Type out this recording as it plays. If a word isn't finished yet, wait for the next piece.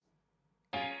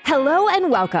Hello and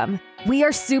welcome. We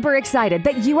are super excited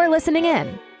that you are listening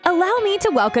in. Allow me to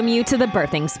welcome you to the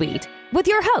Birthing Suite with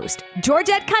your host,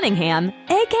 Georgette Cunningham,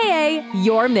 aka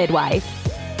your midwife.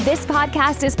 This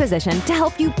podcast is positioned to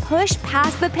help you push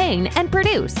past the pain and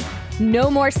produce.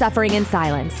 No more suffering in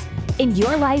silence. In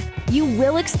your life, you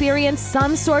will experience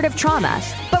some sort of trauma,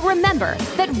 but remember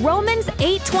that Romans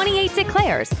 8:28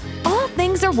 declares, all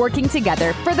things are working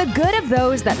together for the good of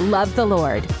those that love the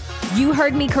Lord. You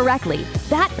heard me correctly.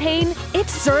 That pain, it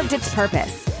served its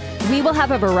purpose. We will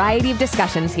have a variety of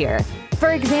discussions here.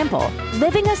 For example,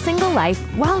 living a single life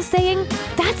while saying,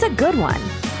 that's a good one.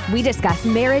 We discuss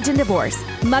marriage and divorce,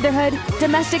 motherhood,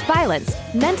 domestic violence,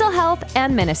 mental health,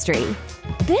 and ministry.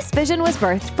 This vision was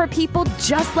birthed for people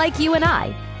just like you and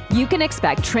I. You can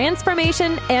expect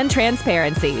transformation and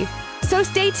transparency. So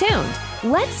stay tuned.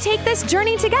 Let's take this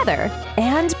journey together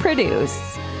and produce.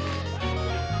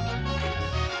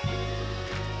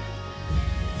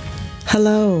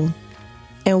 Hello,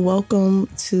 and welcome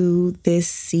to this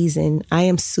season. I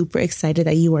am super excited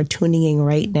that you are tuning in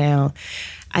right now.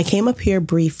 I came up here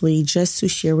briefly just to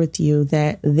share with you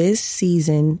that this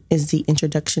season is the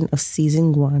introduction of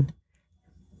season 1.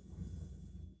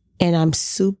 And I'm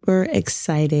super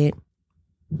excited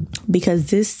because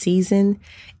this season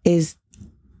is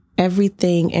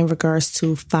everything in regards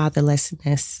to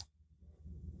fatherlessness.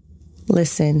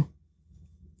 Listen,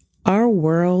 our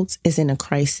world is in a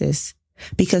crisis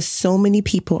because so many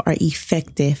people are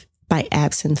affected by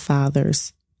absent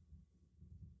fathers.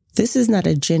 This is not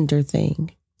a gender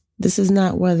thing. This is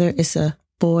not whether it's a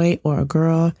boy or a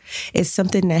girl. It's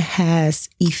something that has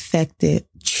affected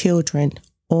children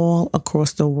all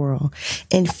across the world.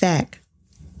 In fact,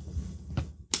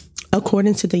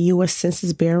 according to the U.S.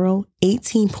 Census Bureau,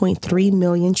 18.3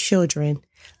 million children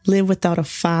live without a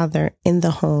father in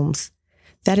the homes.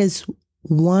 That is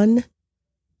 1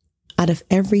 out of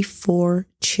every 4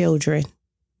 children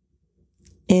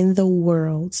in the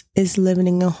world is living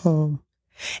in a home.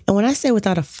 And when I say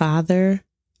without a father,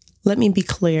 let me be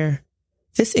clear.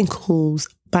 This includes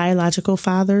biological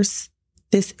fathers.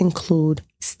 This includes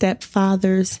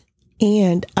stepfathers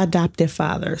and adoptive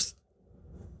fathers.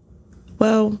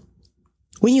 Well,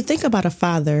 when you think about a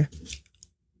father,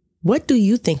 what do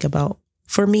you think about?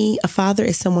 For me, a father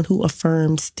is someone who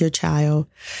affirms their child.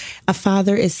 A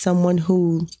father is someone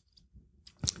who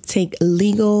takes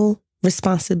legal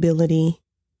responsibility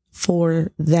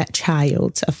for that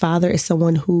child. A father is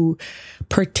someone who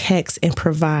protects and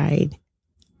provides.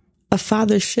 A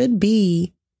father should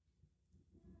be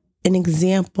an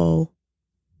example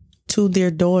to their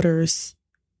daughters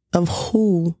of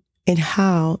who and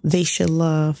how they should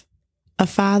love. A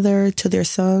father to their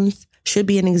sons should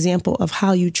be an example of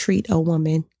how you treat a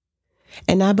woman.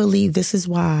 And I believe this is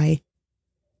why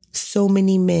so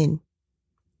many men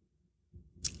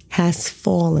has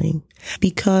fallen,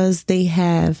 because they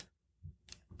have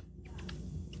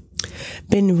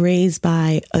been raised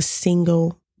by a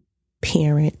single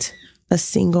parent, a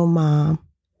single mom.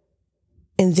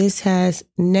 And this has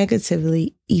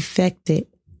negatively impacted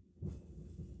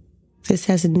the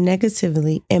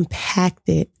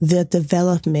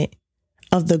development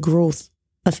of the growth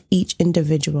of each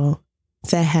individual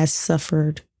that has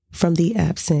suffered from the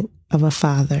absence of a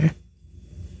father.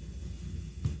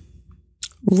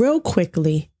 Real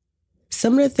quickly,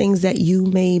 some of the things that you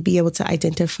may be able to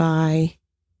identify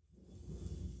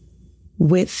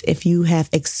with if you have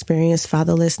experienced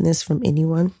fatherlessness from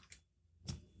anyone.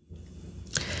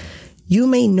 You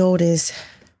may notice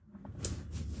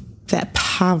that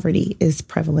poverty is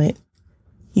prevalent.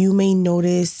 You may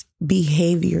notice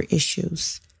behavior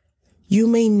issues. You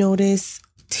may notice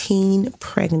teen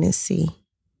pregnancy.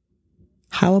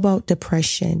 How about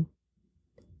depression?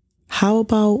 How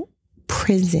about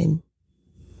prison?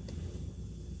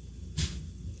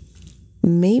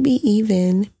 Maybe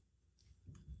even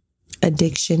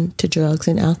addiction to drugs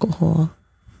and alcohol.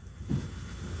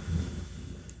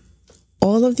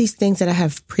 All of these things that I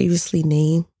have previously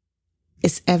named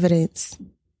is evidence,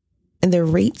 and the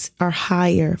rates are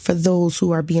higher for those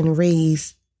who are being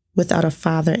raised without a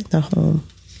father in the home.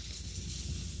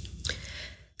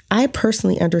 I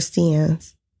personally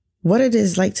understand what it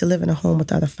is like to live in a home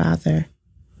without a father,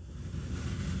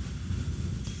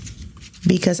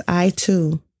 because I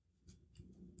too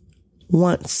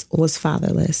once was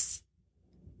fatherless.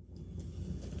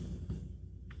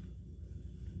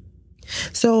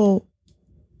 So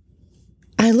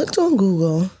I looked on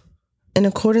Google, and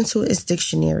according to its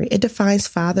dictionary, it defines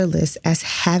fatherless as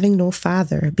having no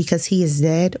father because he is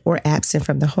dead or absent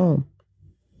from the home.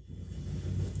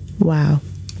 Wow.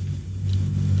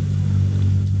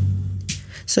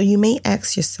 So you may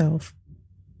ask yourself,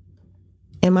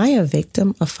 Am I a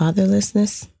victim of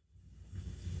fatherlessness?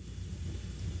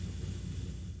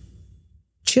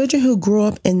 Children who grow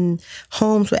up in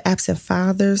homes with absent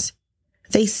fathers,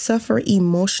 they suffer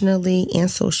emotionally and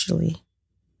socially.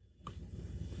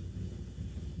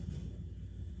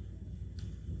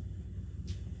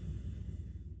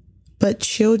 But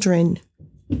children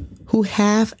who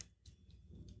have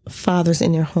fathers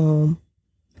in their home,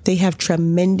 they have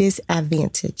tremendous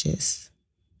advantages.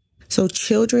 So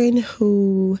children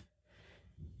who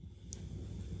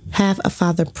have a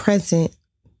father present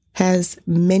has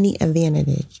many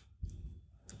advantages.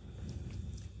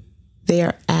 They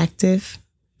are active,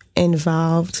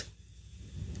 involved.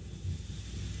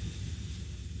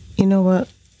 You know what?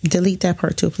 Delete that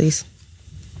part too, please.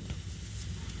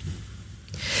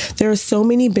 There are so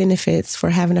many benefits for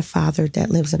having a father that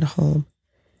lives in a home,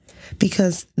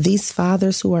 because these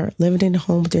fathers who are living in a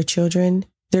home with their children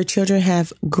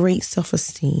have great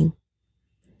self-esteem.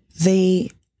 They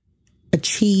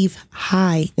achieve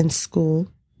high in school.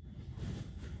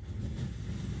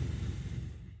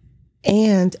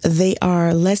 And they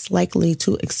are less likely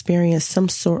to experience some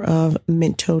sort of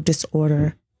mental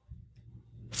disorder.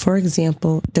 For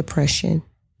example, depression.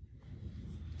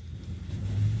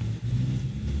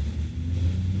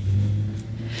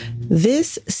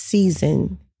 This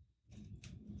season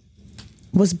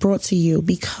was brought to you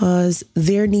because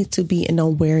there needs to be an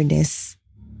awareness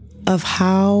of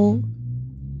how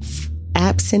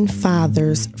absent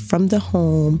fathers from the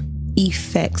home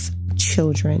affects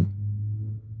children.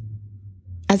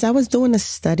 As I was doing a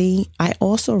study, I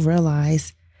also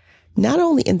realized not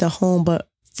only in the home, but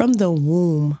from the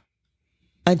womb,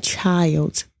 a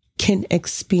child can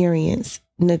experience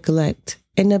neglect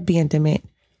and abandonment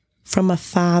from a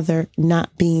father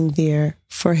not being there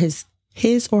for his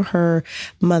or her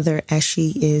mother as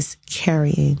she is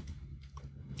carrying.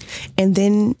 And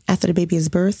then after the baby is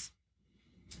birthed,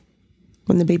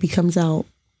 when the baby comes out,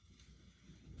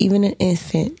 even an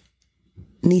infant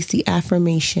needs the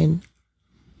affirmation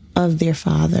of their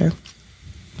father.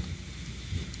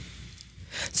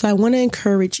 So I want to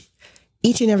encourage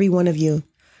each and every one of you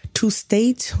to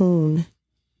stay tuned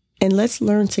and let's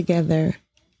learn together.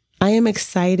 I am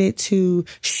excited to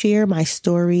share my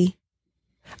story.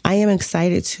 I am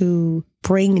excited to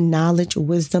bring knowledge,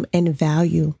 wisdom, and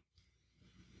value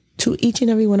to each and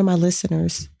every one of my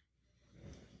listeners,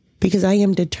 because I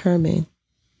am determined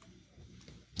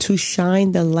to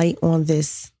shine the light on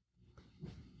this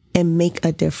and make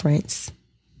a difference.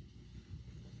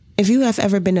 If you have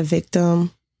ever been a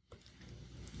victim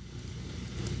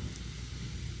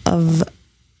of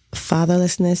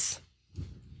fatherlessness,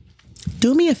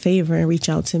 do me a favor and reach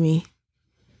out to me.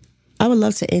 I would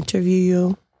love to interview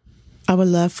you. I would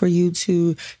love for you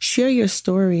to share your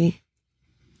story.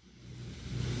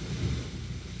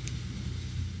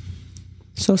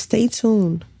 So stay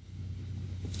tuned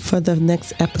for the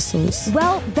next episodes.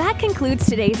 Well, that concludes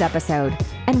today's episode,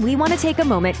 and we want to take a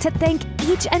moment to thank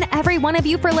each and every one of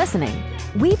you for listening.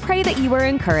 We pray that you are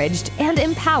encouraged and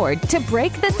empowered to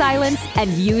break the silence and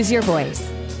use your voice.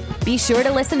 Be sure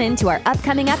to listen in to our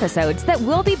upcoming episodes that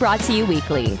will be brought to you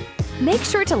weekly. Make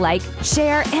sure to like,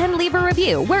 share, and leave a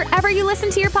review wherever you listen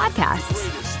to your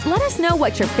podcasts. Let us know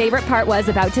what your favorite part was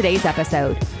about today's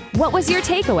episode. What was your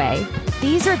takeaway?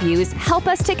 These reviews help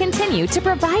us to continue to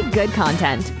provide good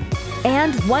content.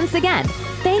 And once again,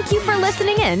 thank you for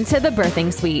listening in to The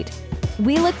Birthing Suite.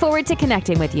 We look forward to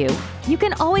connecting with you. You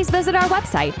can always visit our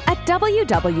website at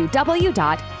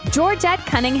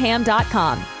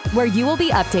www.georgettecunningham.com, where you will be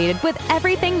updated with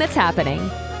everything that's happening.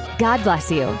 God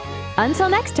bless you. Until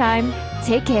next time,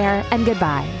 take care and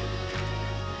goodbye.